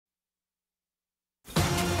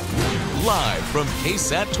live from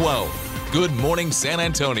KSAT 12. Good Morning San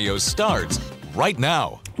Antonio starts right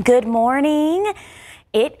now. Good morning.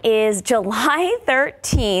 It is July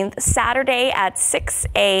 13th, Saturday at 6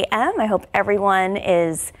 a.m. I hope everyone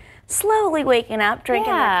is slowly waking up,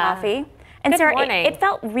 drinking their coffee. And Sarah, it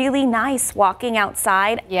felt really nice walking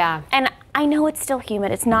outside. Yeah. And I know it's still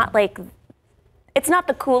humid. It's not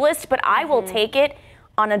the coolest, but I will take it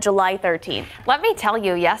on a July 13th. Let me tell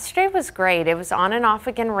you, yesterday was great. It was on and off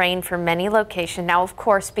again rain for many locations. Now, of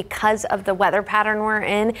course, because of the weather pattern we're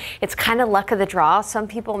in, it's kind of luck of the draw. Some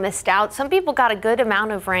people missed out. Some people got a good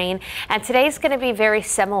amount of rain, and today's going to be very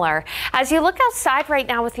similar. As you look outside right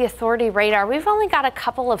now with the Authority radar, we've only got a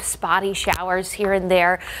couple of spotty showers here and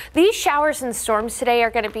there. These showers and storms today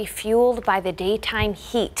are going to be fueled by the daytime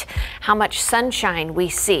heat, how much sunshine we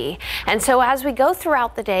see. And so as we go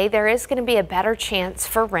throughout the day, there is going to be a better chance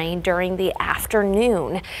for rain during the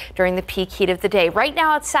afternoon, during the peak heat of the day. Right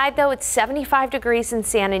now outside, though, it's 75 degrees in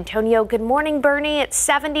San Antonio. Good morning, Bernie. It's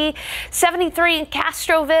 70, 73 in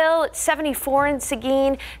Castroville. It's 74 in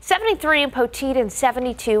Seguin, 73 in Poteet, and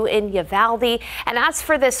 72 in Uvalde. And as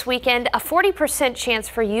for this weekend, a 40% chance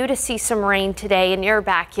for you to see some rain today in your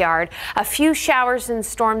backyard. A few showers and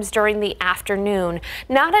storms during the afternoon.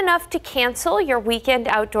 Not enough to cancel your weekend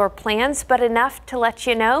outdoor plans, but enough to let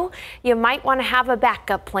you know you might want to have a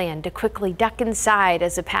backup plan to quickly duck inside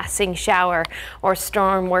as a passing shower or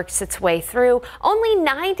storm works its way through. Only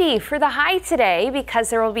 90 for the high today because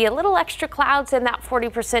there will be a little extra clouds and that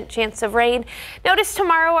 40% chance of rain. Notice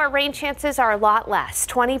tomorrow our rain chances are a lot less,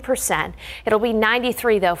 20%. It'll be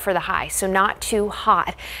 93 though for the high, so not too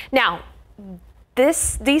hot. Now,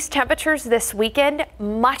 these temperatures this weekend,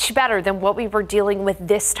 much better than what we were dealing with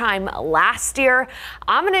this time last year.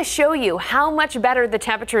 I'm going to show you how much better the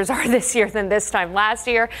temperatures are this year than this time last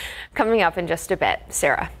year, coming up in just a bit.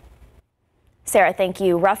 Sarah, thank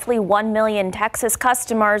you. Roughly 1 million Texas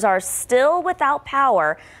customers are still without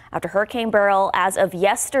power after Hurricane Beryl as of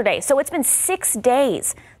yesterday. So it's been 6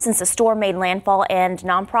 days since the storm made landfall, and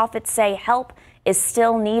nonprofits say help is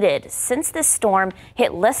still needed. Since this storm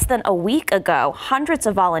hit less than a week ago, hundreds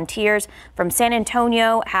of volunteers from San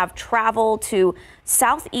Antonio have traveled to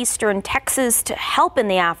southeastern Texas to help in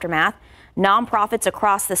the aftermath. Nonprofits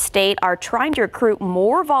across the state are trying to recruit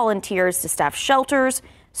more volunteers to staff shelters,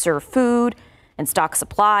 serve food, and stock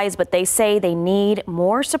supplies, but they say they need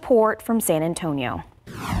more support from San Antonio.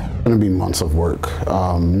 It's going to be months of work.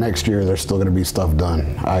 Next year, there's still going to be stuff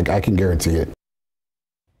done. I can guarantee it.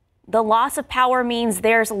 The loss of power means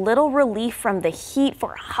there's little relief from the heat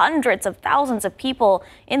for hundreds of thousands of people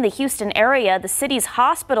in the Houston area. The city's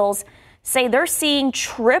hospitals say they're seeing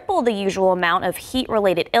triple the usual amount of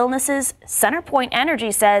heat-related illnesses. CenterPoint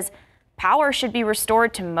Energy says power should be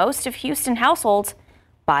restored to most of Houston households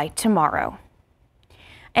by tomorrow.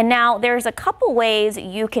 And now there's a couple ways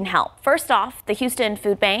you can help. First off, the Houston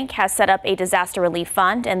Food Bank has set up a disaster relief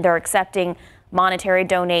fund, and they're accepting monetary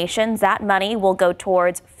donations. That money will go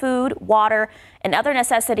towards food, water, and other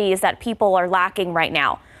necessities that people are lacking right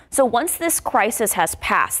now. So once this crisis has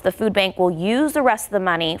passed, the food bank will use the rest of the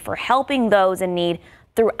money for helping those in need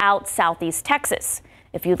throughout Southeast Texas.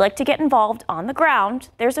 If you'd like to get involved on the ground,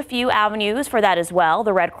 there's a few avenues for that as well.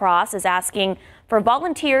 The Red Cross is asking for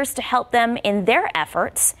volunteers to help them in their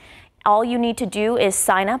efforts. All you need to do is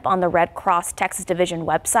sign up on the Red Cross Texas Division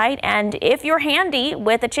website. And if you're handy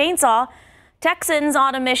with a chainsaw, Texans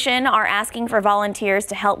on a mission are asking for volunteers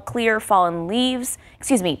to help clear fallen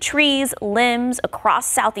trees, limbs across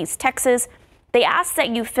Southeast Texas. They ask that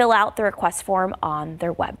you fill out the request form on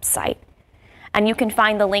their website. And you can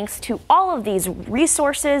find the links to all of these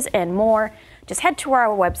resources and more. Just head to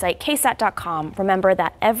our website, KSAT.com. Remember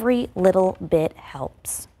that every little bit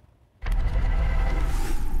helps.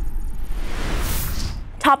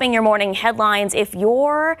 Topping your morning headlines, if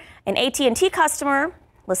you're an AT&T customer,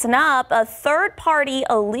 listen up. A third party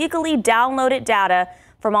illegally downloaded data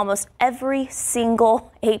from almost every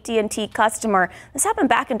single AT&T customer. This happened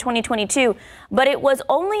back in 2022, but it was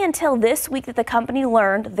only until this week that the company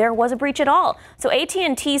learned there was a breach at all. So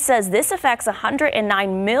AT&T says this affects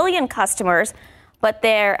 109 million customers, but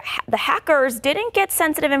the hackers didn't get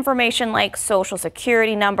sensitive information like social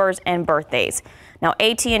security numbers and birthdays. Now,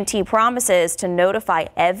 AT&T promises to notify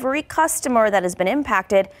every customer that has been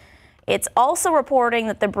impacted. It's also reporting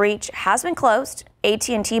that the breach has been closed.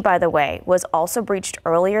 AT&T, by the way, was also breached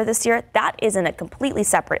earlier this year. That is in a completely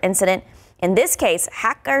separate incident. In this case,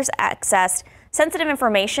 hackers accessed sensitive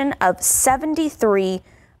information of 73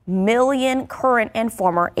 million current and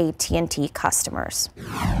former AT&T customers.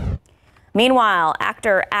 Meanwhile,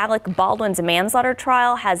 actor Alec Baldwin's manslaughter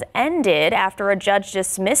trial has ended after a judge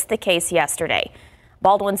dismissed the case yesterday.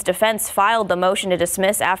 Baldwin's defense filed the motion to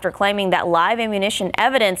dismiss after claiming that live ammunition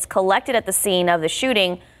evidence collected at the scene of the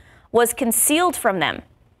shooting was concealed from them.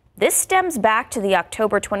 This stems back to the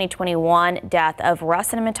October 2021 death of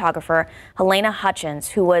Russ cinematographer Helena Hutchins,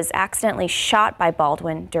 who was accidentally shot by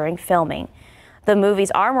Baldwin during filming. The movie's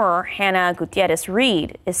armorer, Hannah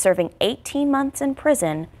Gutierrez-Reed, is serving 18 months in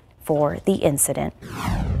prison for the incident.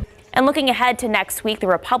 And looking ahead to next week, the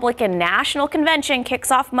Republican National Convention kicks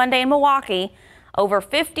off Monday in Milwaukee. Over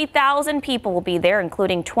 50,000 people will be there,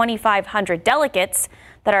 including 2,500 delegates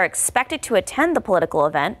that are expected to attend the political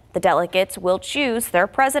event. The delegates will choose their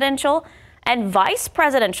presidential and vice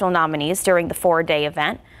presidential nominees during the 4-day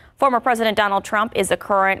event. Former President Donald Trump is the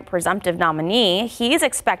current presumptive nominee. He is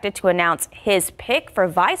expected to announce his pick for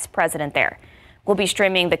vice president there. We'll be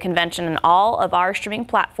streaming the convention on all of our streaming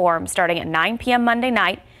platforms starting at 9 p.m. Monday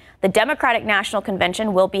night. The Democratic National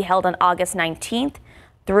Convention will be held on August 19th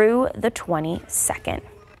through the 22nd.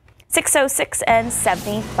 606 and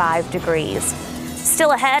 75 degrees.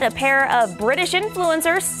 Still ahead, a pair of British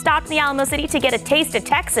influencers stopped in the Alamo City to get a taste of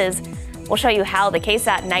Texas. We'll show you how the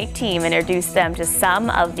KSAT night team introduced them to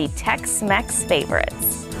some of the Tex-Mex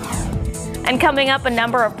favorites. And coming up, a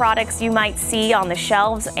number of products you might see on the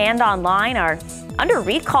shelves and online are under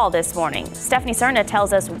recall this morning. Stephanie Serna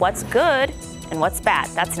tells us what's good and what's bad.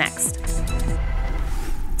 That's next.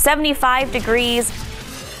 75 degrees.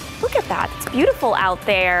 Look at that. It's beautiful out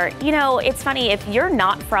there. You know, it's funny, if you're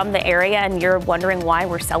not from the area and you're wondering why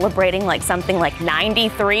we're celebrating like something like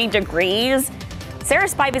 93 degrees, Sarah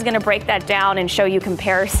Spivey is going to break that down and show you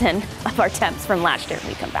comparison of our temps from last year when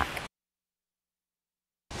we come back.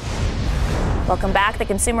 Welcome back. The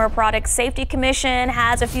Consumer Product Safety Commission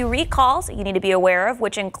has a few recalls you need to be aware of,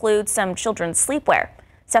 which include some children's sleepwear.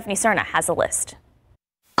 Stephanie Serna has a list.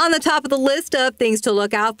 On the top of the list of things to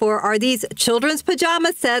look out for are these children's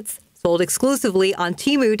pajama sets sold exclusively on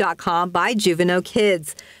Temu.com by Juvenile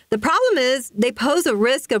Kids. The problem is they pose a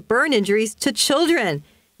risk of burn injuries to children.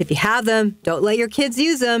 If you have them, don't let your kids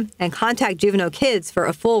use them and contact Juvenile Kids for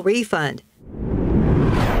a full refund.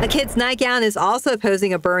 A kid's nightgown is also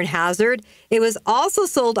posing a burn hazard. It was also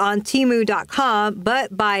sold on Temu.com,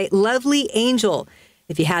 but by Lovely Angel.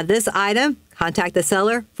 If you have this item, contact the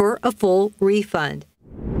seller for a full refund.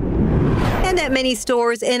 And at many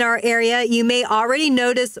stores in our area, you may already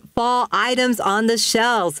notice fall items on the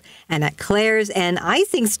shelves. And at Claire's and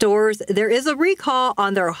icing stores, there is a recall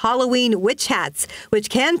on their Halloween witch hats, which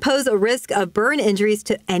can pose a risk of burn injuries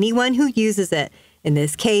to anyone who uses it. In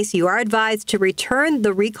this case, you are advised to return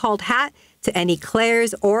the recalled hat to any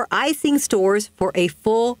Claire's or icing stores for a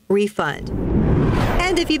full refund.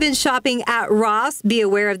 And if you've been shopping at Ross, be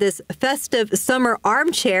aware of this festive summer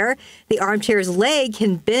armchair. The armchair's leg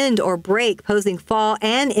can bend or break, posing fall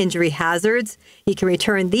and injury hazards. You can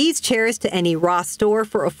return these chairs to any Ross store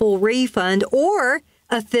for a full refund or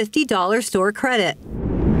a $50 store credit.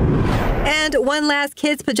 And one last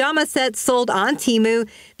kids' pajama set sold on Temu.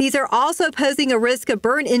 These are also posing a risk of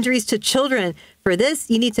burn injuries to children. For this,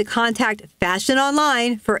 you need to contact Fashion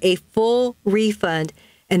Online for a full refund.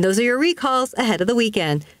 And those are your recalls ahead of the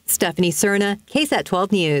weekend. Stephanie Serna, KSAT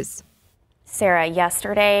 12 News. Sarah,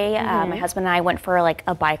 yesterday, my husband and I went for like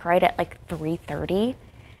a bike ride at like 3:30,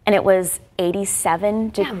 and it was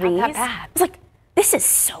 87 degrees. Not that bad. I was like, this is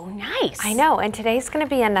so nice. I know, and today's going to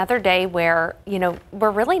be another day where, you know,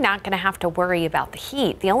 we're really not going to have to worry about the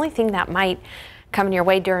heat. The only thing that might coming your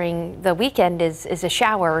way during the weekend is a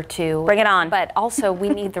shower or two. Bring it on. But also we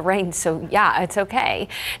need the rain, so yeah, it's okay.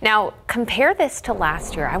 Now compare this to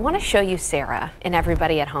last year. I want to show you, Sarah, and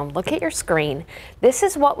everybody at home. Look at your screen. This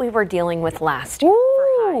is what we were dealing with last year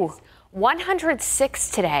for highs. 106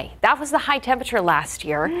 today. That was the high temperature last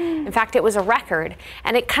year. In fact, it was a record,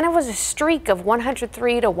 and it kind of was a streak of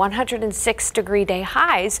 103 to 106 degree day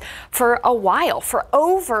highs for a while, for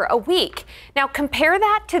over a week. Now compare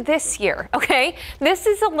that to this year, okay? This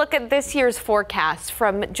is a look at this year's forecast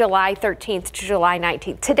from July 13th to July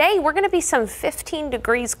 19th. Today, we're going to be some 15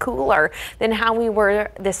 degrees cooler than how we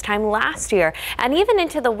were this time last year. And even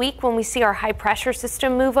into the week when we see our high pressure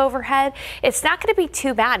system move overhead, it's not going to be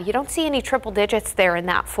too bad. You don't see any triple digits there in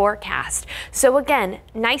that forecast. So again,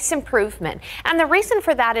 nice improvement. And the reason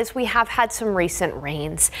for that is we have had some recent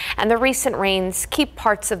rains, and the recent rains keep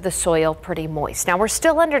parts of the soil pretty moist. Now we're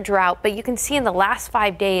still under drought, but you can see in the last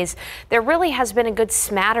 5 days, there really has been a good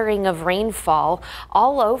smattering of rainfall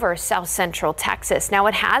all over south central Texas. Now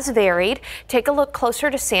it has varied. Take a look closer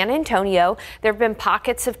to San Antonio. There have been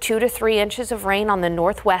pockets of 2 to 3 inches of rain on the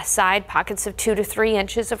northwest side, pockets of 2 to 3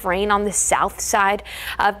 inches of rain on the south side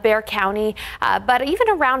of Bexar County, but even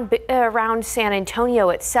around San Antonio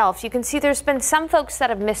itself, you can see there's been some folks that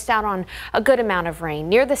have missed out on a good amount of rain.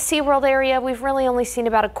 Near the SeaWorld area, we've really only seen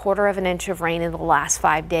about 1/4 of an inch of rain in the last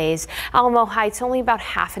 5 days. Alamo Heights, only about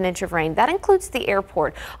 1/2 an inch of rain. That includes the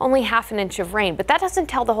airport, only 1/2 an inch of rain. But that doesn't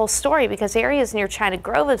tell the whole story, because areas near China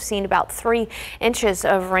Grove have seen about 3 inches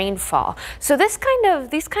of rainfall. So these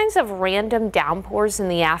kinds of random downpours in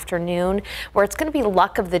the afternoon, where it's going to be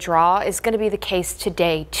luck of the draw, is going to be the case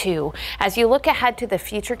today too. As you look ahead to the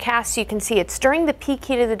futurecast, you can see it's during the peak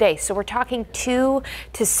heat of the day. So we're talking 2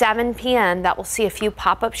 to 7 p.m. that we'll see a few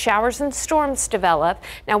pop-up showers and storms develop.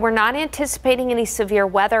 Now, we're not anticipating any severe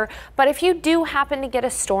weather, but if you do happen to get a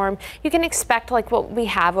storm, you can expect like what we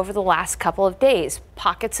have over the last couple of days.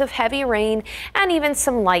 Pockets of heavy rain and even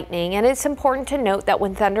some lightning. And it's important to note that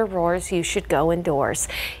when thunder roars, you should go indoors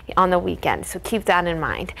on the weekend. So keep that in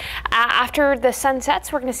mind. After the sun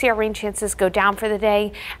sets, we're going to see our rain chances go down for the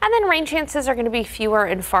day. And then rain chances are going to be fewer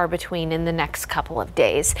and far between in the next couple of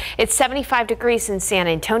days. It's 75 degrees in San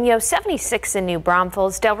Antonio, 76 in New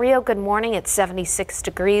Braunfels. Del Rio, good morning. It's 76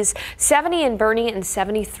 degrees, 70 in Boerne, and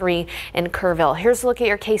 73 in Kerrville. Here's a look at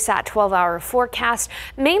your KSAT 12-hour forecast.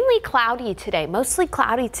 Mainly cloudy today, mostly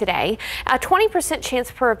cloudy today. A 20% chance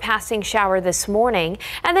for a passing shower this morning.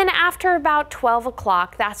 And then after about 12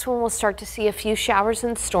 o'clock, that's when we'll start to see a few showers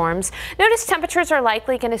and storms. Notice temperatures are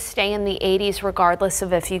likely going to stay in the 80s regardless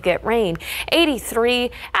of if you get rain.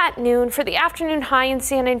 83 at noon. For the afternoon high in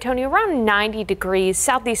San Antonio, around 90 degrees.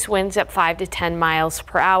 Southeast winds at 5 to 10 miles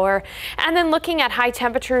per hour. And then looking at high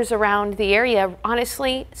temperatures around the area,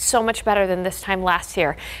 honestly, so much better than this time last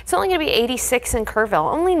year. It's only going to be 86 in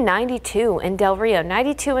Kerrville, only 92 in Del Rio,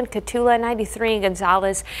 92 in Cotulla, 93 in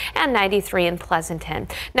Gonzales, and 93 in Pleasanton.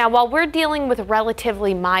 Now, while we're dealing with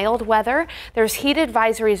relatively mild weather, there's heat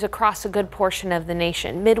advisories across a good portion of the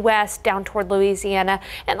nation. Midwest, down toward Louisiana,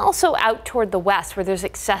 and also out toward the west where there's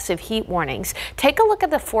excessive heat warnings. Take a look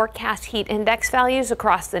at the forecast heat index values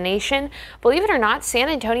across the nation. Believe it or not, San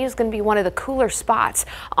Antonio is going to be one of the cooler spots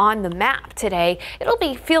on the map today. It'll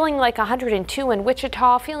be feeling like 102 in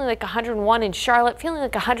Wichita, feeling like 101 in Charlotte, feeling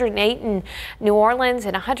like 108 in New Orleans,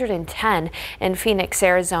 and 110 in Phoenix,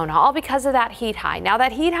 Arizona, all because of that heat high. Now,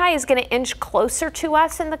 that heat high is going to inch closer to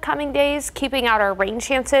us in the coming days, keeping out our rain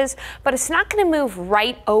chances, but it's not going to move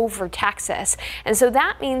right over Texas. And so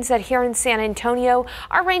that means that here in San Antonio,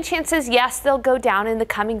 our rain chances, yes, they'll go down in the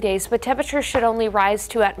coming days, but temperatures should only rise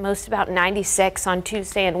to at most about 96 on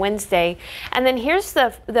Tuesday and Wednesday. And then here's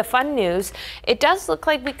the fun news. It does look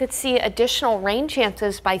like we could see additional rain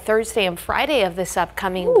chances by Thursday and Friday of this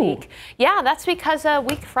upcoming week. Yeah, that's because a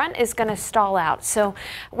weak front is going to stall out. So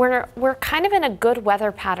we're kind of in a good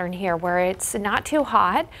weather pattern here where it's not too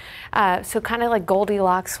hot, so kind of like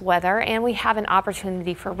Goldilocks weather, and we have an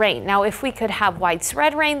opportunity for rain. Now, if we could have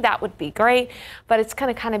widespread rain, that would be great, but it's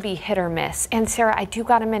going to kind of be hit or miss. And Sarah, I do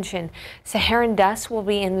got to mention, Saharan dust will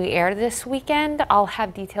be in the air this weekend. I'll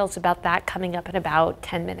have details about that coming up in about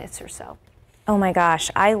 10 minutes or so. Oh my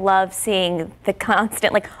gosh, I love seeing the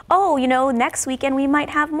constant, like, oh, you know, next weekend we might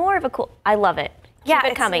have more of a cool, I love it. Yeah,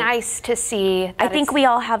 it's nice to see. I think we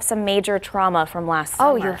all have some major trauma from last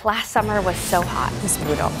summer. Oh, your last summer was so hot. It was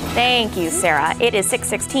brutal. Thank you, Sarah. It is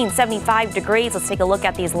 6:16, 75 degrees. Let's take a look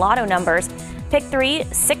at these lotto numbers. Pick 3,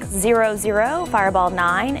 600, Fireball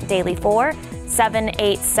 9, Daily 4,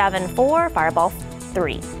 7874, Fireball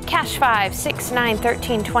 3. Cash 5, 6, 9,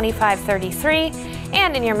 13, 25, 33.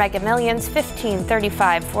 And in your Mega Millions, 15,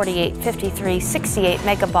 35, 48, 53, 68,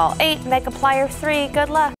 Mega Ball 8, Mega Plier 3. Good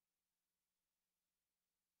luck.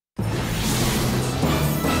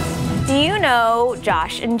 Do you know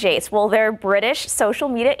Josh and Jace? Well, they're British social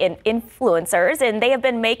media influencers, and they have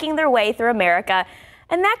been making their way through America.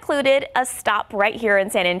 And that included a stop right here in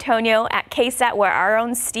San Antonio at KSAT, where our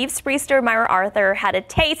own Steve Spriester, Myra Arthur, had a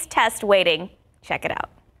taste test waiting. Check it out.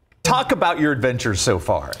 Talk about your adventures so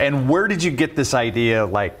far, and where did you get this idea,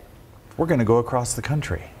 like, we're going to go across the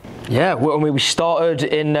country? Yeah, we started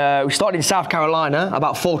in South Carolina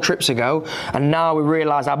about 4 trips ago, and now we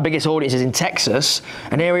realise our biggest audience is in Texas,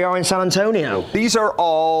 and here we are in San Antonio. These are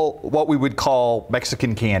all what we would call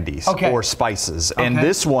Mexican candies or spices, and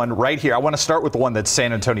this one right here, I want to start with the one that's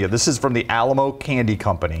San Antonio. This is from the Alamo Candy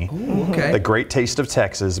Company. Ooh, The Great Taste of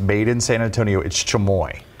Texas, made in San Antonio. It's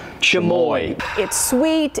chamoy. Chamoy. It's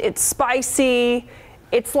sweet, it's spicy.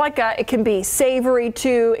 It's like it can be savory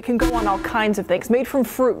too. It can go on all kinds of things. Made from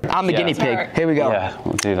fruit. I'm the guinea pig. Here we go. Yeah,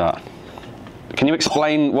 we'll do that. Can you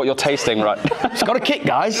explain what you're tasting right? It's got a kick,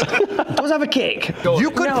 guys. It does have a kick.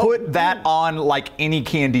 You could put that on like any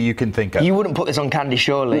candy you can think of. You wouldn't put this on candy,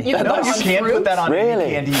 surely. You can't put that on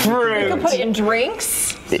any candy. You can put it in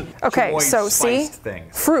drinks. Okay, so see,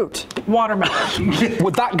 fruit, watermelon.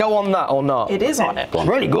 Would that go on that or not? It is on it.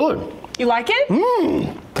 Really good. You like it?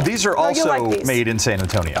 These are also made in San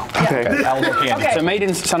Antonio. Okay. Alamo candy. So made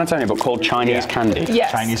in San Antonio, but called Chinese candy.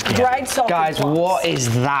 Yes. Chinese candy. Dried salted Guys, plums. what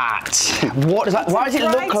is that? What is that? Why does it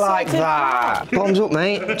look Dried like salted that? Palms up,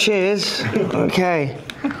 mate. Cheers. Okay.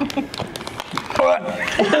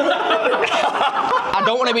 I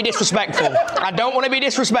don't want to be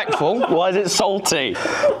disrespectful. Why is it salty?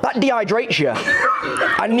 That dehydrates you.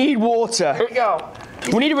 I need water. Here we go.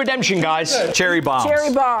 We need a redemption, guys. Cherry bombs.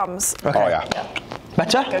 Cherry bombs. Okay. Oh, yeah.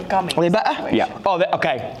 Better? Good gummy. Are they better? Yeah. Oh,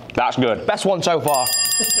 okay. That's good. Best one so far.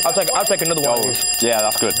 I'll take another one of these. Yeah,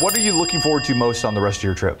 that's good. What are you looking forward to most on the rest of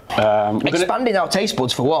your trip? Expanding our taste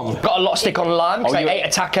buds for one. Got a lot of stick on lime because I ate a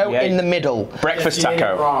taco in the middle. Breakfast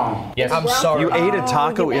taco. Yes. I'm sorry. You ate a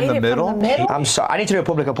taco in the middle? I'm sorry. I need to do a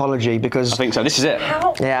public apology because I think so. This is it.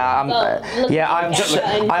 I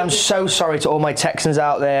am so sorry to all my Texans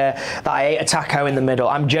out there that I ate a taco in the middle.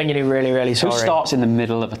 I'm genuinely really, really sorry. Who starts in the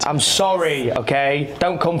middle of a taco? I'm sorry, okay?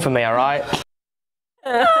 Don't come for me, all right?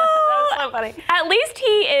 So funny. At least he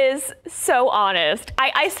is so honest.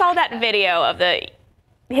 I saw that video of the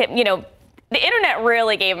internet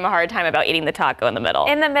really gave him a hard time about eating the taco in the middle.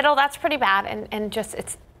 In the middle, that's pretty bad. And just,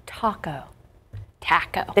 it's taco.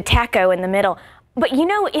 Taco. The taco in the middle. But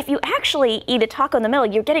if you actually eat a taco in the middle,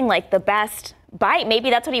 you're getting like the best bite.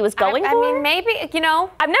 Maybe that's what he was going for. I mean, maybe,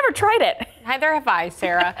 I've never tried it. Neither have I,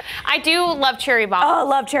 Sarah. I do love cherry bombs. Oh, I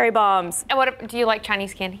love cherry bombs. And what do you like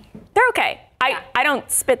Chinese candy? They're okay. I don't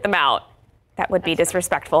spit them out. That would be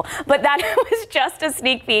disrespectful. But that was just a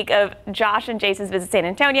sneak peek of Josh and Jason's visit San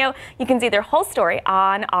Antonio. You can see their whole story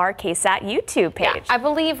on our KSAT YouTube page. Yeah, I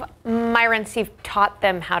believe Myra and Steve taught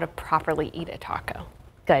them how to properly eat a taco.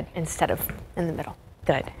 Good. Instead of in the middle.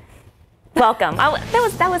 Good. Welcome.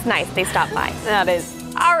 That was nice. They stopped by. That is.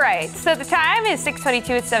 All right, so the time is 6:22.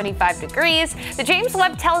 It's 75 degrees. The James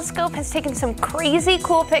Webb Telescope has taken some crazy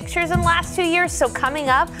cool pictures in the last 2 years. So coming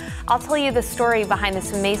up, I'll tell you the story behind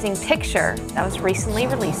this amazing picture that was recently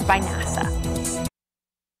released by NASA.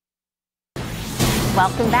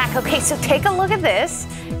 Welcome back. Okay, so take a look at this.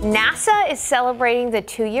 NASA is celebrating the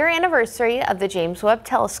 2-year anniversary of the James Webb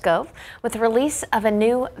Telescope with the release of a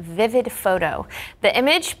new vivid photo. The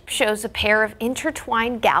image shows a pair of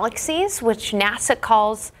intertwined galaxies, which NASA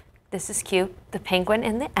calls, this is cute, the penguin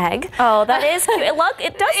and the egg. Oh, that is cute.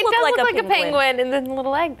 It does look like a penguin and the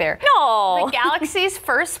little egg there. No. The galaxies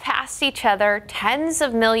first passed each other tens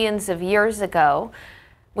of millions of years ago,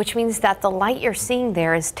 which means that the light you're seeing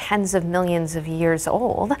there is tens of millions of years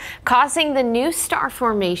old, causing the new star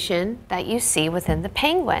formation that you see within the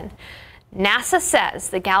penguin. NASA says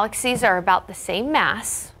the galaxies are about the same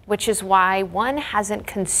mass, which is why one hasn't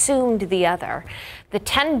consumed the other. The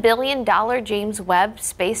 $10 billion James Webb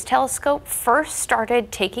Space Telescope first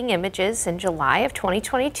started taking images in July of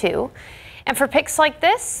 2022. And for pics like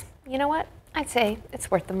this, you know what? I'd say it's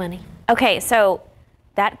worth the money. Okay, so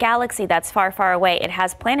that galaxy that's far, far away, it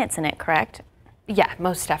has planets in it, correct? Yeah,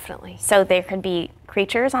 most definitely. So there could be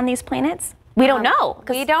creatures on these planets? We don't know.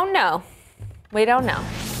 We don't know. We don't know.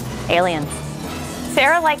 Aliens.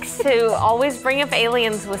 Sarah likes to always bring up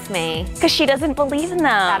aliens with me. Because she doesn't believe in them.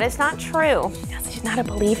 That is not true. She's not a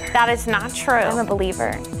believer. That is not true. I'm a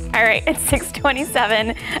believer. All right, it's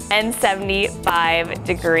 6:27 and 75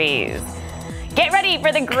 degrees. Get ready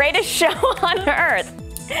for the greatest show on Earth.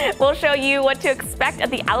 We'll show you what to expect at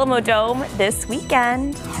the Alamo Dome this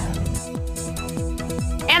weekend.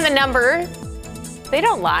 And the number, they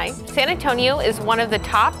don't lie. San Antonio is one of the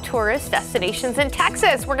top tourist destinations in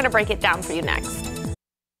Texas. We're going to break it down for you next.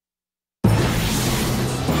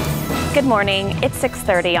 Good morning. It's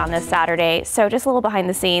 6:30 on this Saturday. So just a little behind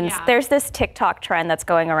the scenes. Yeah. There's this TikTok trend that's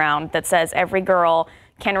going around that says every girl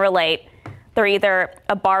can relate. They're either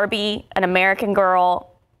a Barbie, an American Girl,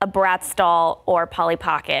 a Bratz doll, or Polly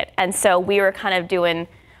Pocket. And so we were kind of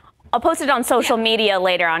I'll post it on social media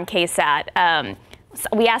later on KSAT. So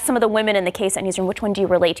we asked some of the women in the KSAT newsroom, which one do you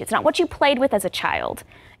relate to? It's not what you played with as a child.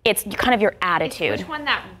 It's kind of your attitude. It's which one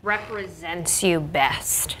that represents you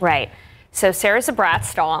best. Right. So Sarah's a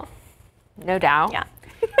Bratz doll, no doubt. Yeah.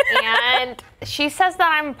 And she says that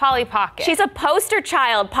I'm a Polly Pocket. She's a poster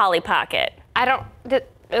child Polly Pocket.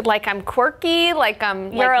 like I'm quirky, like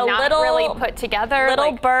I'm You're like a not little, really put together.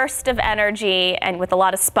 Little like, burst of energy and with a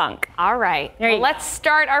lot of spunk. All right. Well, let's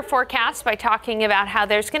start our forecast by talking about how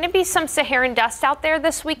there's going to be some Saharan dust out there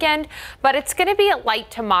this weekend, but it's going to be a light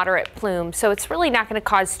to moderate plume, so it's really not going to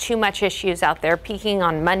cause too much issues out there, peaking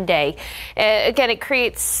on Monday. Again, it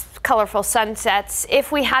creates colorful sunsets.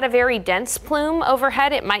 If we had a very dense plume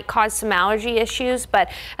overhead, it might cause some allergy issues,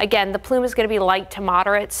 but again, the plume is going to be light to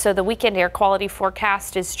moderate, so the weekend air quality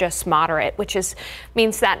forecast is just moderate, which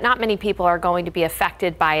means that not many people are going to be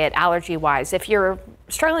affected by it allergy-wise. If you're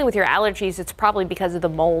struggling with your allergies, it's probably because of the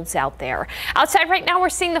molds out there. Outside right now, we're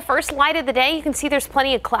seeing the first light of the day. You can see there's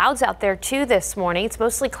plenty of clouds out there too this morning. It's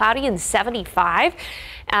mostly cloudy and 75.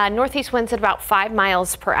 Northeast winds at about 5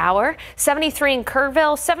 miles per hour. 73 in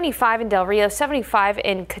Kerrville, 75 in Del Rio, 75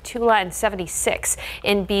 in Cotulla, and 76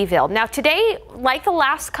 in Beeville. Now today, like the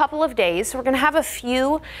last couple of days, we're going to have a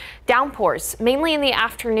few downpours, mainly in the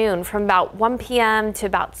afternoon from about 1 p.m. to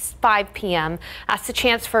about 5 p.m. That's a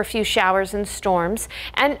chance for a few showers and storms.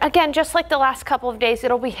 And again, just like the last couple of days,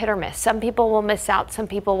 it'll be hit or miss. Some people will miss out. Some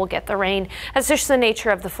people will get the rain. That's just the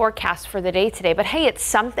nature of the forecast for the day today. But hey, it's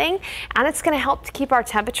something, and it's going to help to keep our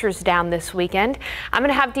temperatures down this weekend. I'm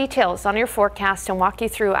going to have details on your forecast and walk you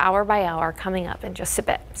through hour by hour coming up in just a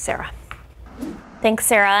bit. Sarah. Thanks,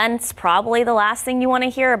 Sarah. And it's probably the last thing you want to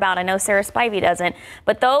hear about. I know Sarah Spivey doesn't.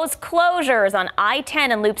 But those closures on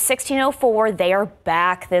I-10 and Loop 1604, they are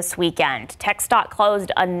back this weekend. TxDOT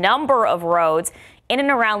closed a number of roads in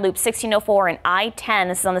and around Loop 1604 and I-10.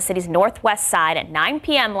 This is on the city's northwest side at 9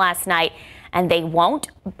 p.m. last night. And they won't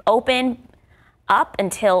open up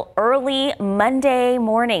until early Monday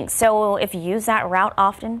morning. So if you use that route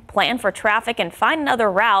often, plan for traffic and find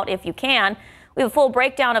another route if you can. We have a full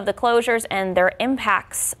breakdown of the closures and their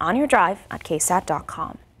impacts on your drive at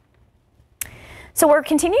KSAT.com. So we're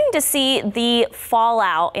continuing to see the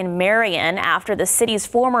fallout in Marion after the city's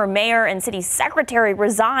former mayor and city secretary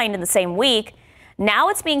resigned in the same week. Now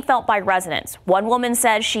it's being felt by residents. One woman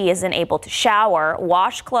says she isn't able to shower,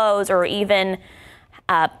 wash clothes, or even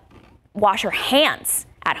wash her hands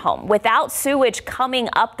at home without sewage coming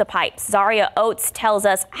up the pipes. Zaria Oates tells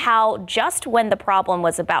us how just when the problem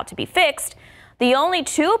was about to be fixed, the only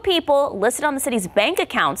 2 people listed on the city's bank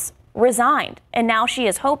accounts resigned. And now she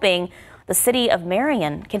is hoping the city of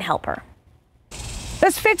Marion can help her.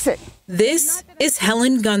 Let's fix it. This is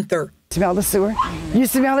Helen Gunther. Smell the sewer? You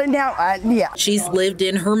smell it now? Yeah. She's lived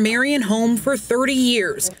in her Marion home for 30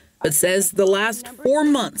 years, but says the last 4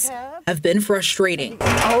 months have been frustrating.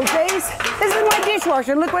 Okay, this is my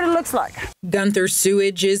dishwasher. Look what it looks like. Gunther's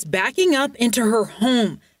sewage is backing up into her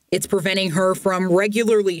home. It's preventing her from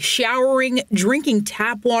regularly showering, drinking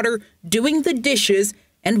tap water, doing the dishes,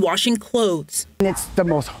 and washing clothes. And it's the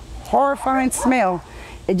most horrifying smell.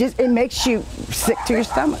 It makes you sick to your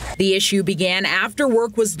stomach. The issue began after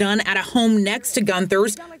work was done at a home next to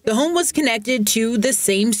Gunther's. The home was connected to the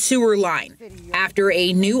same sewer line. After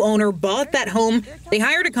a new owner bought that home, they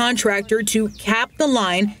hired a contractor to cap the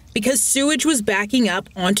line because sewage was backing up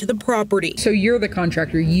onto the property. So you're the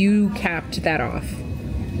contractor, you capped that off?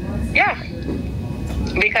 Yeah,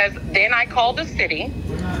 because then I called the city,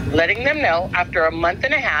 letting them know after a month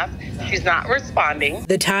and a half, she's not responding.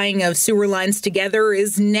 The tying of sewer lines together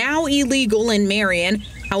is now illegal in Marion.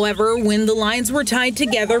 However, when the lines were tied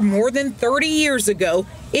together more than 30 years ago,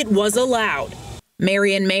 it was allowed.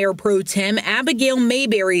 Marion Mayor Pro Tem Abigail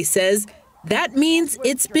Mayberry says that means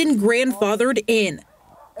it's been grandfathered in.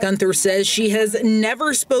 Gunther says she has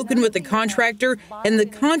never spoken with the contractor, and the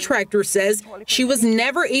contractor says she was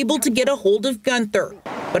never able to get a hold of Gunther.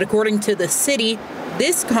 But according to the city,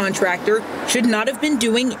 this contractor should not have been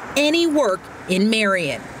doing any work in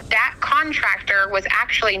Marion. That contractor was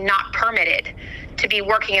actually not permitted to be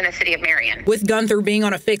working in the city of Marion. With Gunther being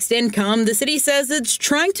on a fixed income, the city says it's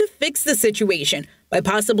trying to fix the situation by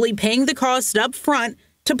possibly paying the cost up front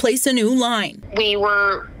to place a new line. We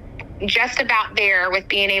were just about there with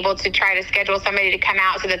being able to try to schedule somebody to come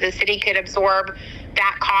out so that the city could absorb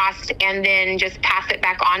that cost and then just pass it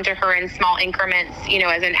back on to her in small increments,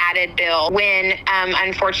 as an added bill, when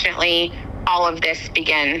unfortunately all of this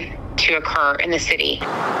began to occur in the city.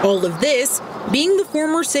 All of this being the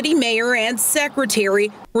former city mayor and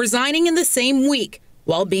secretary resigning in the same week,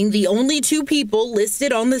 while being the only 2 people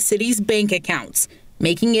listed on the city's bank accounts,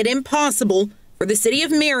 making it impossible for the city of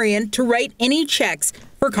Marion to write any checks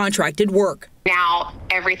for contracted work. Now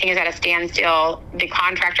everything is at a standstill. The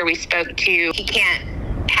contractor we spoke to, he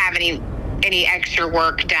can't have any extra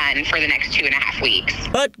work done for the next 2.5 weeks.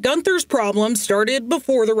 But Gunther's problem started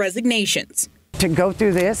before the resignations. To go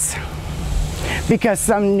through this because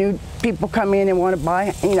some new people come in and want to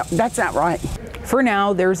buy, that's not right. For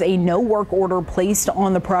now, there's a no work order placed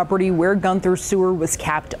on the property where Gunther's sewer was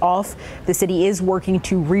capped off. The city is working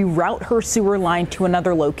to reroute her sewer line to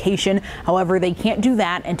another location. However, they can't do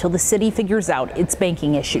that until the city figures out its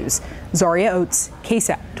banking issues. Zaria Oates,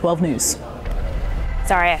 KSAT 12 News.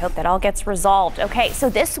 Sorry, I hope that all gets resolved. Okay, so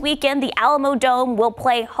this weekend, the Alamo Dome will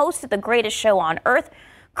play host to the greatest show on earth,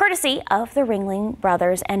 courtesy of the Ringling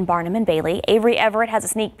Brothers and Barnum and Bailey. Avery Everett has a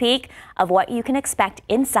sneak peek of what you can expect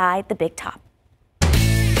inside the Big Top.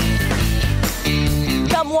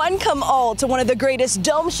 Come one, come all to one of the greatest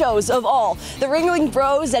dome shows of all. The Ringling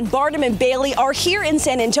Bros and Barnum and Bailey are here in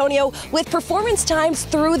San Antonio with performance times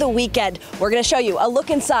through the weekend. We're going to show you a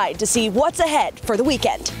look inside to see what's ahead for the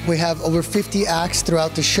weekend. We have over 50 acts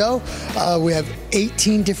throughout the show. We have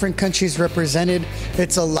 18 different countries represented.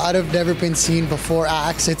 It's a lot of never been seen before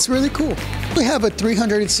acts. It's really cool. We have a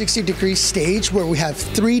 360-degree stage where we have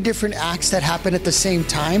 3 different acts that happen at the same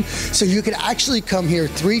time. So you can actually come here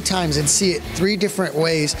 3 times and see it 3 different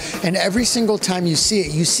ways. And every single time you see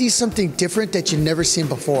it, you see something different that you've never seen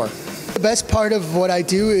before. The best part of what I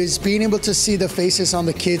do is being able to see the faces on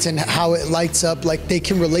the kids and how it lights up, like they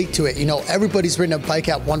can relate to it. You know, everybody's ridden a bike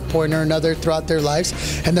at one point or another throughout their lives.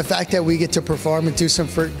 And the fact that we get to perform and do some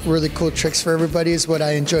really cool tricks for everybody is what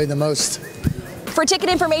I enjoy the most. For ticket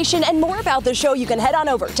information and more about the show, you can head on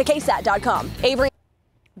over to KSAT.com. Avery.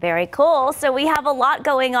 Very cool. So we have a lot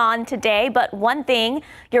going on today, but one thing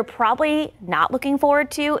you're probably not looking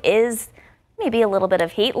forward to is maybe a little bit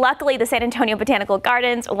of heat. Luckily, the San Antonio Botanical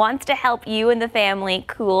Gardens wants to help you and the family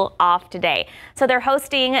cool off today. So they're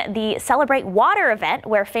hosting the Celebrate Water event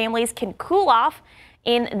where families can cool off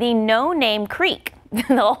in the No Name Creek.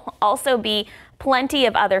 There'll also be plenty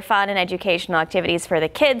of other fun and educational activities for the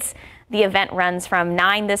kids. The event runs from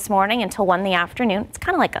 9 this morning until 1 in the afternoon. It's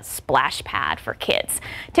kind of like a splash pad for kids.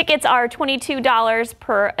 Tickets are $22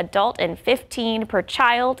 per adult and $15 per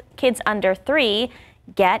child. Kids under 3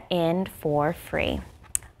 get in for free.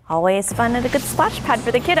 Always fun and a good splash pad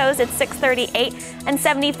for the kiddos. It's 6:38 and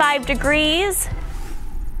 75 degrees.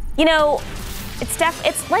 You know, it's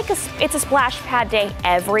a splash pad day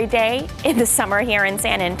every day in the summer here in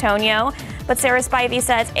San Antonio. But Sarah Spivey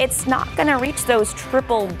says it's not going to reach those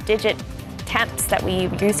triple-digit temps that we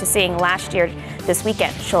were used to seeing last year this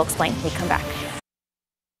weekend. She'll explain when we come back.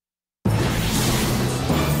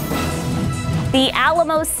 The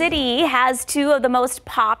Alamo City has 2 of the most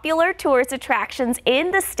popular tourist attractions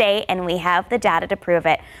in the state, and we have the data to prove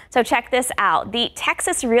it. So check this out. The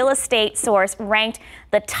Texas Real Estate Source ranked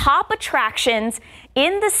the top attractions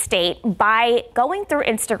in the state by going through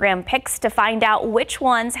Instagram pics to find out which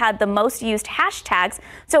ones had the most used hashtags.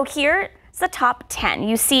 So here's the top 10.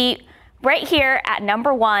 You see right here at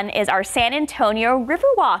number 1 is our San Antonio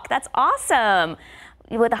Riverwalk. That's awesome.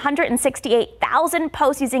 With 168,000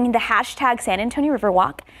 posts using the hashtag San Antonio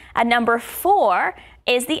Riverwalk. At number 4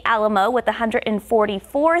 is the Alamo with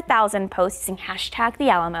 144,000 posts using hashtag the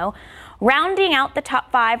Alamo. Rounding out the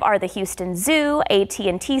top 5 are the Houston Zoo,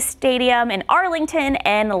 AT&T Stadium in Arlington,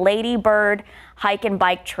 and Lady Bird Hike and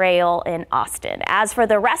Bike Trail in Austin. As for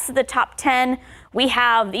the rest of the top 10, we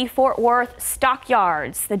have the Fort Worth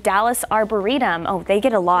Stockyards, the Dallas Arboretum. Oh, they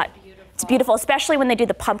get a lot. It's beautiful, especially when they do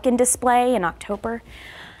the pumpkin display in October.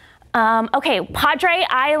 Okay, Padre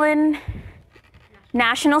Island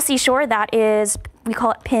National Seashore. That is, we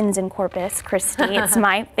call it Pins in Corpus Christi. It's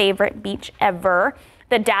my favorite beach ever.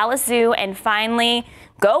 The Dallas Zoo, and finally,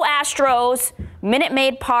 go Astros, Minute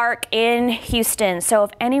Maid Park in Houston. So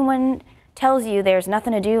if anyone tells you there's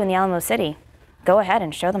nothing to do in the Alamo City, go ahead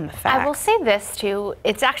and show them the facts. I will say this too,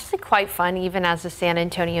 it's actually quite fun, even as a San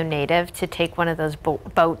Antonio native, to take one of those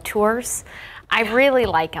boat tours. I really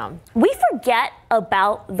like them. We forget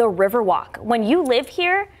about the Riverwalk. When you live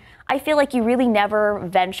here, I feel like you really never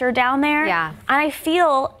venture down there. Yeah. And I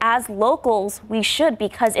feel as locals we should,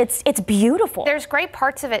 because it's beautiful. There's great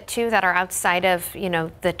parts of it too that are outside of, you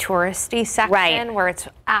know, the touristy section, right, where it's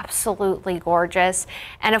absolutely gorgeous.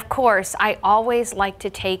 And of course, I always like to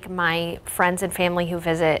take my friends and family who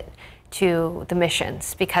visit to the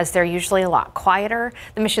missions, because they're usually a lot quieter.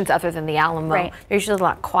 The missions, other than the Alamo, right, they're usually a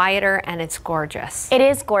lot quieter, and it's gorgeous. It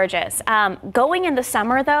is gorgeous. Going in the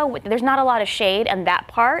summer, though, there's not a lot of shade, and that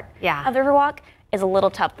part of the Riverwalk is a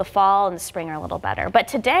little tough. The fall and the spring are a little better. But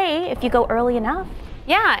today, if you go early enough.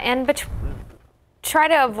 Yeah, and try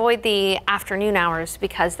to avoid the afternoon hours,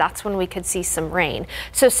 because that's when we could see some rain.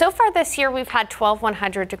 So far this year, we've had 12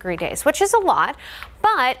 100-degree days, which is a lot.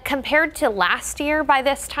 But compared to last year, by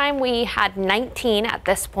this time, we had 19 at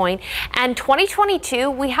this point. And 2022,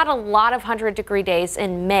 we had a lot of 100-degree days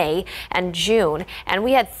in May and June. And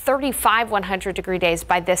we had 35 100-degree days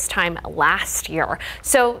by this time last year.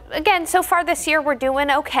 So again, so far this year, we're doing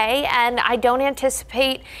okay. And I don't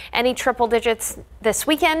anticipate any triple digits this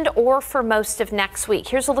weekend or for most of next week.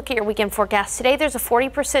 Here's a look at your weekend forecast. Today, there's a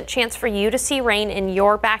 40% chance for you to see rain in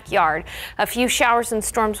your backyard. A few showers and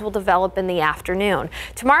storms will develop in the afternoon.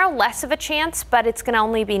 Tomorrow, less of a chance, but it's going to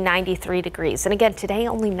only be 93 degrees. And again, today,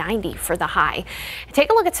 only 90 for the high.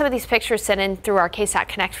 Take a look at some of these pictures sent in through our KSAT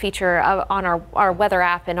Connect feature on our weather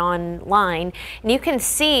app and online. And you can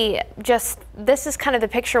see just this is kind of the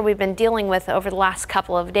picture we've been dealing with over the last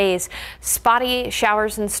couple of days. Spotty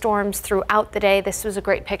showers and storms throughout the day. This was a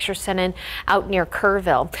great picture sent in out near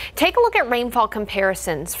Kerrville. Take a look at rainfall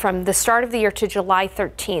comparisons from the start of the year to July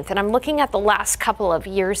 13th. And I'm looking at the last couple of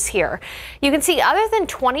years here. You can see other than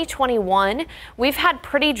 2021, we've had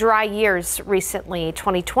pretty dry years recently.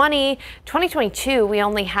 2020, 2022, we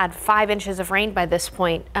only had 5 inches of rain by this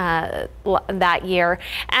point that year.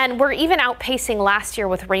 And we're even outpacing last year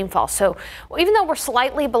with rainfall. So even though we're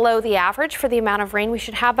slightly below the average for the amount of rain we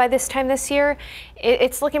should have by this time this year,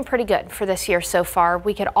 it's looking pretty good for this year so far.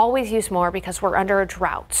 We could always use more because we're under a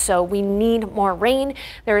drought. So we need more rain.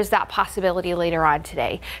 There is that possibility later on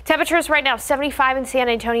today. Temperatures right now, 75 in San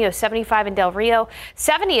Antonio, 75 in Del Rio,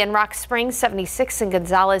 70 in Rock Springs, 76 in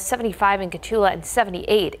Gonzales, 75 in Cotulla, and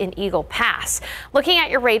 78 in Eagle Pass. Looking at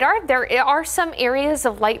your radar, there are some areas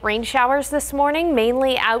of light rain showers this morning,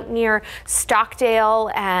 mainly out near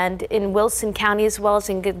Stockdale and in Wilson County, as well as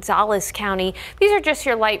in Gonzales County. These are just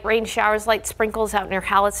your light rain showers, light sprinkles out near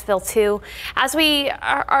Hallettsville too. As we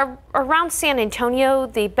are around San Antonio,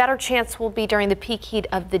 the better chance will be during the peak heat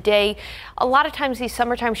of the day. A lot of times these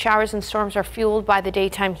summertime showers and storms are fueled by the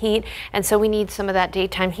daytime heat, and so we need some of that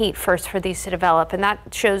daytime heat first for these to develop, and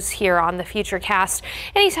that shows here on the Futurecast.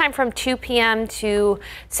 Anytime from 2 p.m. to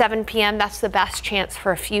 7 p.m., that's the best chance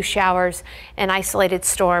for a few showers and isolated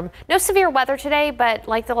storm. No severe weather today, but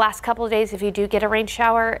like the last couple of days, if you do get a rain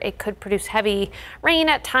shower, it could produce heavy rain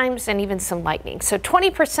at times and even some lightning. So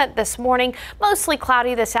 20% this morning, mostly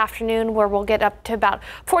cloudy this afternoon, where we'll get up to about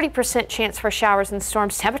 40% chance for showers and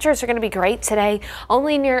storms. Temperatures are going to be great today,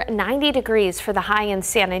 only near 90 degrees for the high in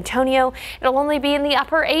San Antonio. It'll only be in the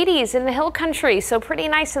upper 80s in the hill country, so pretty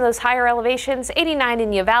nice in those higher elevations. 89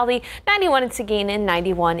 in Uvalde, 91 in Seguin, and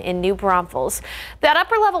 91 in New Braunfels. That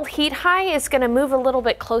upper level heat high is going to move a little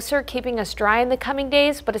bit closer, keeping us dry in the coming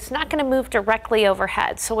days, but it's not going to move directly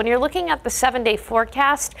overhead. So when you're looking at the 7-day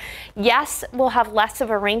forecast, yes, we'll have less of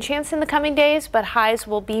a rain chance in the coming days, but highs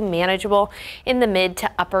will be manageable in the mid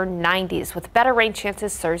to upper 90s with better rain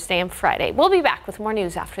chances Thursday and Friday. We'll be back with more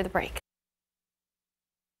news after the break.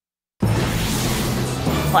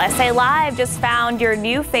 Well, SA Live just found your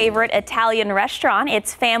new favorite Italian restaurant.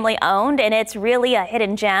 It's family owned and it's really a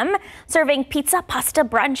hidden gem, serving pizza, pasta,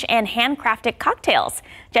 brunch, and handcrafted cocktails.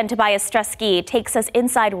 Jen Tobias Struski takes us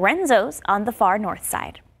inside Renzo's on the far north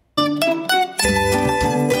side.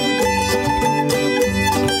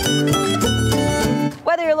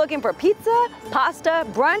 Whether you're looking for pizza, pasta,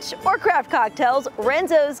 brunch, or craft cocktails,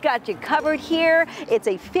 Renzo's got you covered here. It's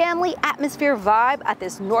a family atmosphere vibe at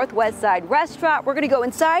this Northwest Side restaurant. We're gonna go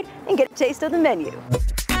inside and get a taste of the menu.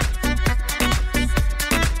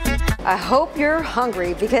 I hope you're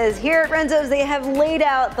hungry because here at Renzo's, they have laid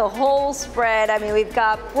out the whole spread. I mean, we've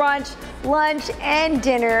got brunch, lunch, and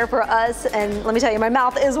dinner for us. And let me tell you, my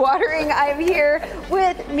mouth is watering. I'm here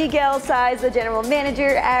with Miguel Saiz, the general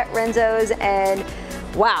manager at Renzo's, and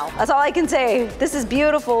wow, that's all I can say. This is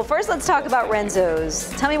beautiful. First, let's talk about Renzo's.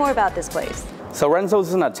 Tell me more about this place. So Renzo's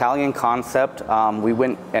is an Italian concept. We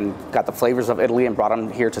went and got the flavors of Italy and brought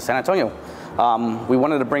them here to San Antonio. We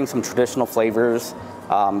wanted to bring some traditional flavors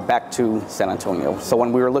back to San Antonio. So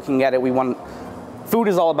when we were looking at it, food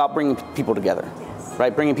is all about bringing people together,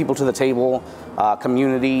 right? Bringing people to the table,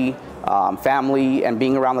 community, family, and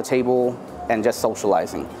being around the table and just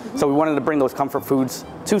socializing. Mm-hmm. So we wanted to bring those comfort foods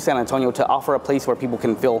to San Antonio to offer a place where people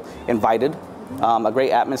can feel invited, a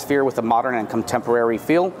great atmosphere with a modern and contemporary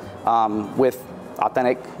feel, with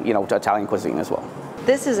authentic, Italian cuisine as well.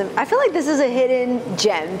 I feel like this is a hidden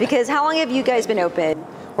gem because how long have you guys been open?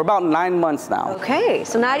 We're about 9 months now. Okay,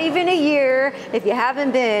 so not even a year. If you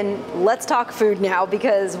haven't been, let's talk food now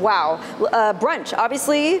because wow, brunch,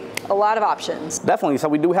 obviously a lot of options. Definitely, so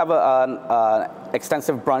we do have an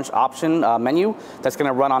extensive brunch option menu that's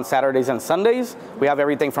gonna run on Saturdays and Sundays. We have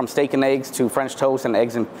everything from steak and eggs to French toast and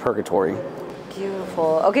eggs in purgatory.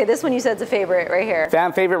 Beautiful. Okay, this one you said is a favorite right here.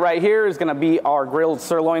 Fan favorite right here is gonna be our grilled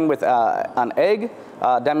sirloin with an egg,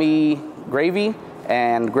 demi gravy,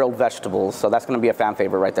 and grilled vegetables. So that's going to be a fan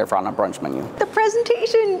favorite right there on our brunch menu. The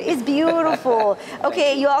presentation is beautiful.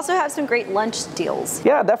 Okay, you also have some great lunch deals.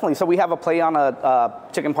 Yeah, definitely. So we have a play on a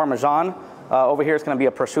chicken parmesan. Over here it's going to be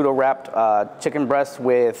a prosciutto wrapped chicken breast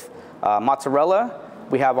with mozzarella.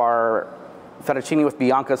 We have our fettuccine with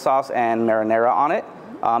Bianca sauce and marinara on it.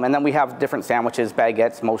 And then we have different sandwiches,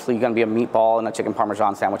 baguettes, mostly going to be a meatball and a chicken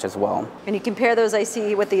parmesan sandwich as well. And you compare those, I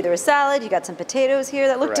see, with either a salad. You got some potatoes here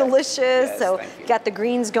that look delicious. Yes, so you got the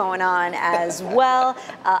greens going on as well.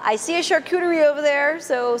 I see a charcuterie over there,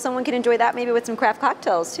 so someone can enjoy that maybe with some craft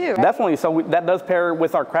cocktails too. Right? Definitely. So that does pair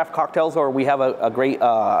with our craft cocktails, or we have a great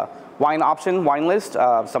wine option, wine list,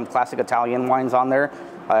 some classic Italian wines on there.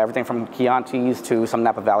 Everything from Chiantis to some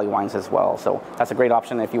Napa Valley wines as well. So that's a great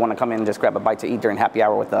option if you want to come in and just grab a bite to eat during happy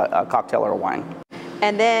hour with a cocktail or a wine.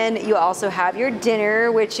 And then you also have your dinner,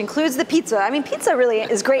 which includes the pizza. I mean, pizza really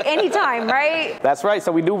is great anytime, right? That's right.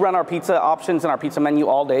 So we do run our pizza options and our pizza menu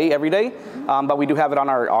all day, every day. But we do have it on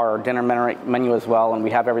our dinner menu as well. And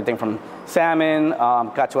we have everything from salmon,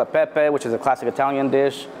 cacio e pepe, which is a classic Italian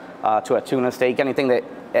dish, to a tuna steak,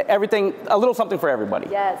 everything, a little something for everybody.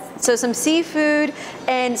 Yes. So some seafood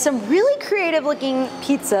and some really creative looking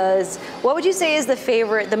pizzas. What would you say is the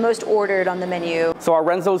favorite, the most ordered on the menu? So our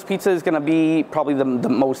Renzo's pizza is going to be probably the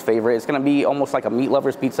most favorite. It's going to be almost like a meat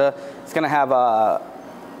lover's pizza. It's going to have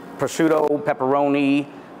prosciutto, pepperoni,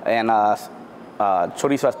 and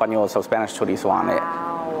chorizo español, so Spanish chorizo on it.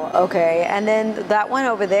 Wow. Okay, and then that one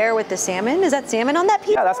over there with the salmon, is that salmon on that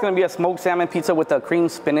pizza? Yeah, that's going to be a smoked salmon pizza with a cream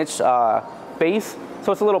spinach base.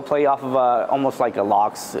 So it's a little play off of almost like a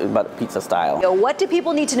lox, but pizza style. What do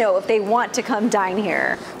people need to know if they want to come dine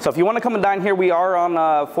here? So if you want to come and dine here, we are on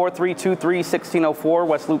 4323 1604,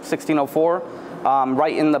 West Loop 1604,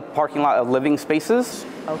 right in the parking lot of Living Spaces.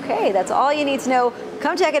 Okay, that's all you need to know.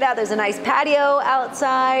 Come check it out. There's a nice patio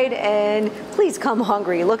outside, and please come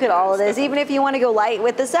hungry. Look at all of this. Even if you want to go light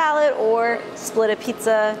with the salad or split a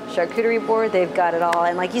pizza, charcuterie board, they've got it all.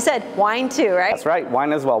 And like you said, wine too, right? That's right,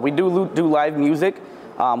 wine as well. We do live music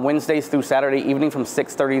Wednesdays through Saturday evening from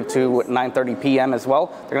 6:30 to 9:30 p.m. as well.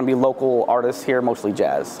 They're going to be local artists here, mostly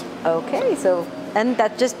jazz. Okay, and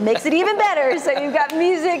that just makes it even better. So you've got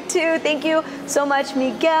music too. Thank you so much,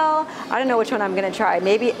 Miguel. I don't know which one I'm going to try.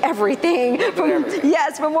 Maybe everything.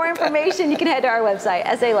 Yes, for more information, you can head to our website,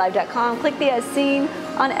 salive.com. Click the As Seen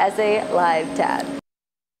on SA Live tab.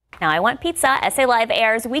 Now I Want Pizza. SA Live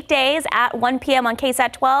airs weekdays at 1 p.m. on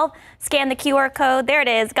KSAT 12. Scan the QR code. There it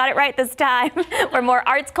is. Got it right this time. For more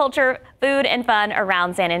arts, culture, food, and fun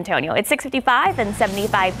around San Antonio. It's 6:55 and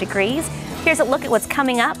 75 degrees. Here's a look at what's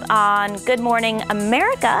coming up on Good Morning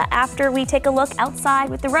America after we take a look outside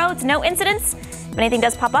with the roads. No incidents. If anything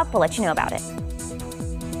does pop up, we'll let you know about it.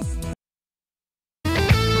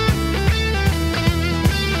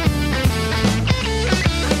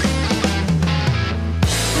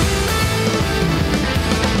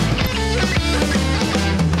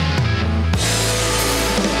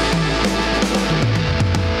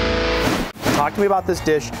 Talk to me about this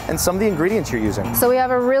dish and some of the ingredients you're using. So we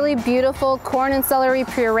have a really beautiful corn and celery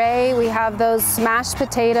puree. We have those smashed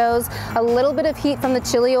potatoes, a little bit of heat from the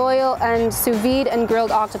chili oil, and sous vide and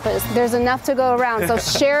grilled octopus. There's enough to go around. So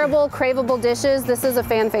shareable, craveable dishes. This is a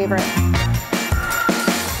fan favorite.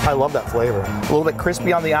 I love that flavor. A little bit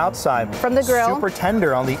crispy on the outside. From the grill. Super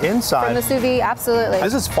tender on the inside. From the sous vide, absolutely.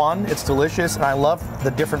 This is fun, it's delicious, and I love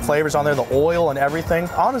the different flavors on there, the oil and everything.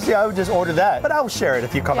 Honestly, I would just order that, but I will share it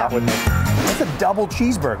if you come out with me. It's a double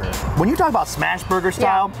cheeseburger. When you talk about smash burger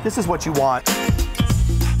style, this is what you want. So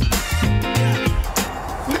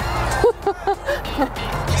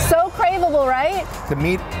craveable, right? The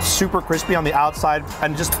meat super crispy on the outside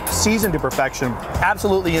and just seasoned to perfection.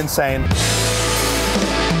 Absolutely insane.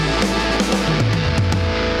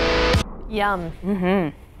 Yum.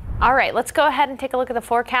 Mm-hmm. All right, let's go ahead and take a look at the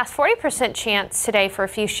forecast. 40% chance today for a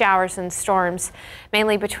few showers and storms,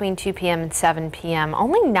 mainly between 2 p.m. and 7 p.m.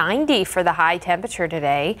 Only 90 for the high temperature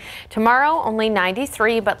today. Tomorrow, only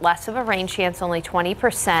 93, but less of a rain chance, only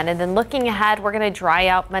 20%. And then looking ahead, we're going to dry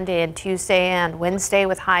out Monday and Tuesday and Wednesday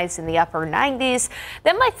with highs in the upper 90s.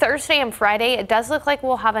 Then by Thursday and Friday, it does look like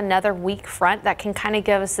we'll have another weak front that can kind of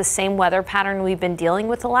give us the same weather pattern we've been dealing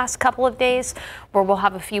with the last couple of days, where we'll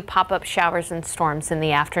have a few pop-up showers and storms in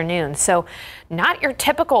the afternoon. So not your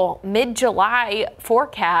typical mid-July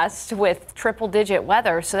forecast with triple-digit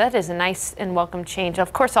weather. So that is a nice and welcome change.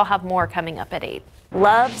 Of course, I'll have more coming up at 8.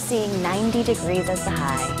 Love seeing 90 degrees as the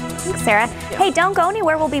high. Thanks, Sarah. Hey, don't go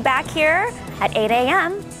anywhere. We'll be back here at 8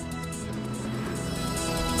 a.m.